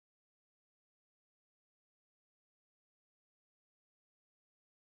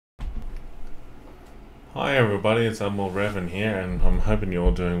Hi everybody, it's Admiral Revan here, and I'm hoping you're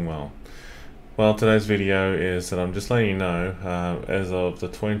all doing well. Well, today's video is that I'm just letting you know, as of the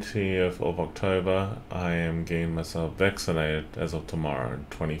 20th of October, I am getting myself vaccinated as of tomorrow,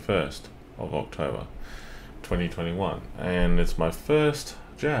 21st of October, 2021. And it's my first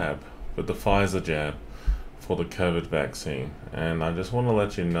jab with the Pfizer jab for the COVID vaccine. And I just want to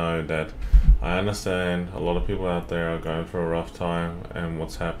let you know that I understand a lot of people out there are going through a rough time and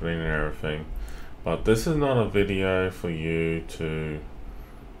what's happening and everything. But this is not a video for you to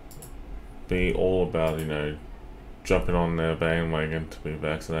be all about, jumping on their bandwagon to be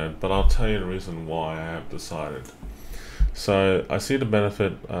vaccinated. But I'll tell you the reason why I have decided. So I see the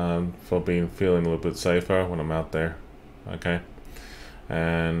benefit for feeling a little bit safer when I'm out there, okay?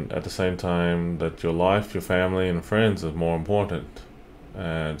 And at the same time that your life, your family and friends is more important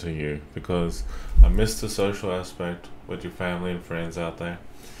to you, because I miss the social aspect with your family and friends out there.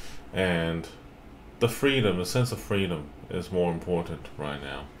 And the freedom, the sense of freedom is more important right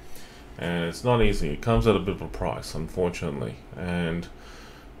now. And it's not easy. It comes at a bit of a price, unfortunately. And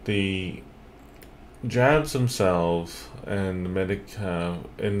the jabs themselves and the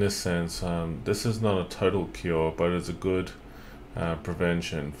in this sense, this is not a total cure, but it's a good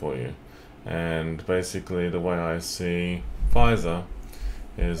prevention for you. And basically the way I see Pfizer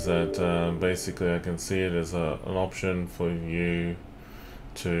is that basically I can see it as an option for you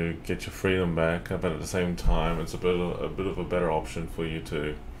to get your freedom back, but at the same time it's a bit of a better option for you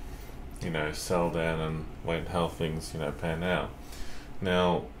to settle down and wait how things pan out.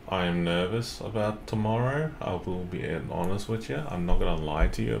 Now, I am nervous about tomorrow. I will be honest with you. I'm not going to lie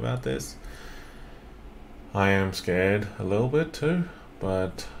to you about this. I am scared a little bit too,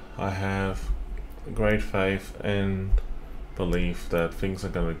 but I have great faith and belief that things are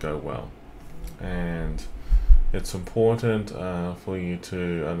going to go well. And it's important for you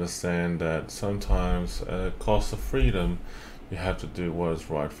to understand that sometimes at a cost of freedom, you have to do what is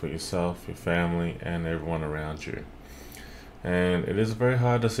right for yourself, your family, and everyone around you. And it is a very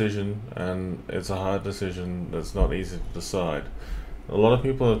hard decision, and it's a hard decision that's not easy to decide. A lot of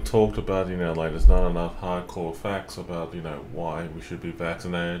people have talked about, like there's not enough hardcore facts about, why we should be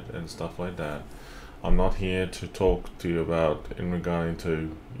vaccinated and stuff like that. I'm not here to talk to you about in regarding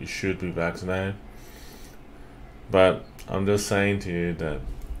to you should be vaccinated. But I'm just saying to you that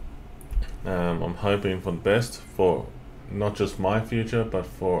I'm hoping for the best for not just my future, but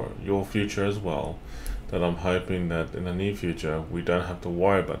for your future as well. That I'm hoping that in the near future, we don't have to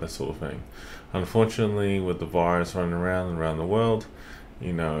worry about that sort of thing. Unfortunately, with the virus running around the world,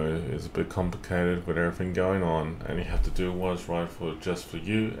 it's a bit complicated with everything going on, and you have to do what's right for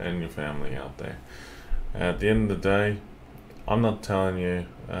you and your family out there. At the end of the day, I'm not telling you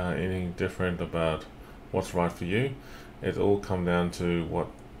anything different about what's right for you. It all comes down to what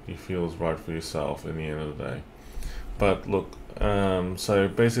you feel is right for yourself in the end of the day. But look, so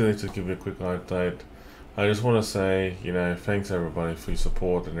basically to give you a quick update, I just want to say, thanks everybody for your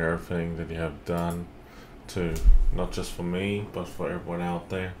support and everything that you have done to, not just for me, but for everyone out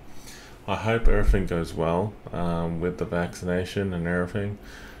there. I hope everything goes well with the vaccination and everything.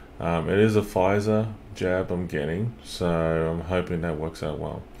 It is a Pfizer jab I'm getting, so I'm hoping that works out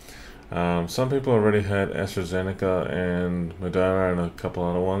well. Some people already had AstraZeneca and Moderna and a couple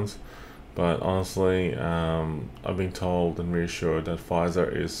other ones, but honestly, I've been told and reassured that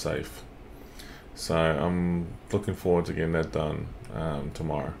Pfizer is safe. So I'm looking forward to getting that done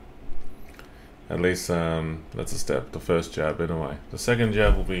tomorrow. At least that's a step, the first jab anyway. The second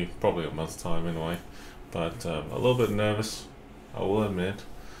jab will be probably a month's time anyway, but a little bit nervous, I will admit,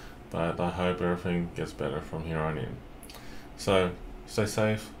 but I hope everything gets better from here on in. So stay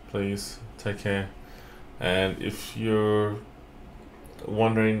safe. Please take care. And if you're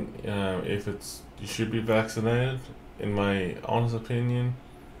wondering if you should be vaccinated, in my honest opinion,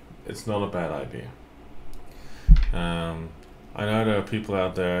 it's not a bad idea. I know there are people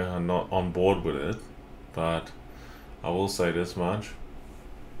out there who are not on board with it, but I will say this much: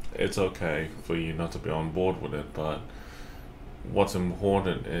 it's okay for you not to be on board with it, but what's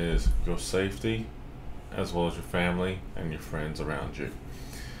important is your safety as well as your family and your friends around you.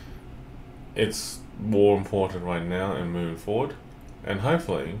 It's more important right now and moving forward, and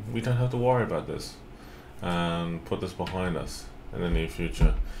hopefully we don't have to worry about this and put this behind us in the near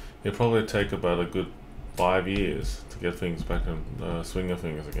future. It'll probably take about a good 5 years to get things back in the swing of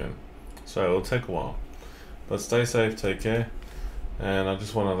things again, so it'll take a while. But stay safe, take care, and I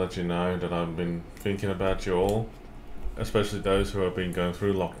just want to let you know that I've been thinking about you all, especially those who have been going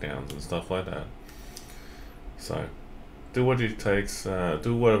through lockdowns and stuff like that. So do whatever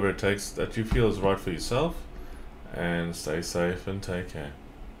it takes that you feel is right for yourself, and stay safe and take care.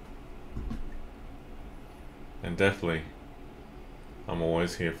 And definitely, I'm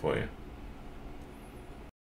always here for you.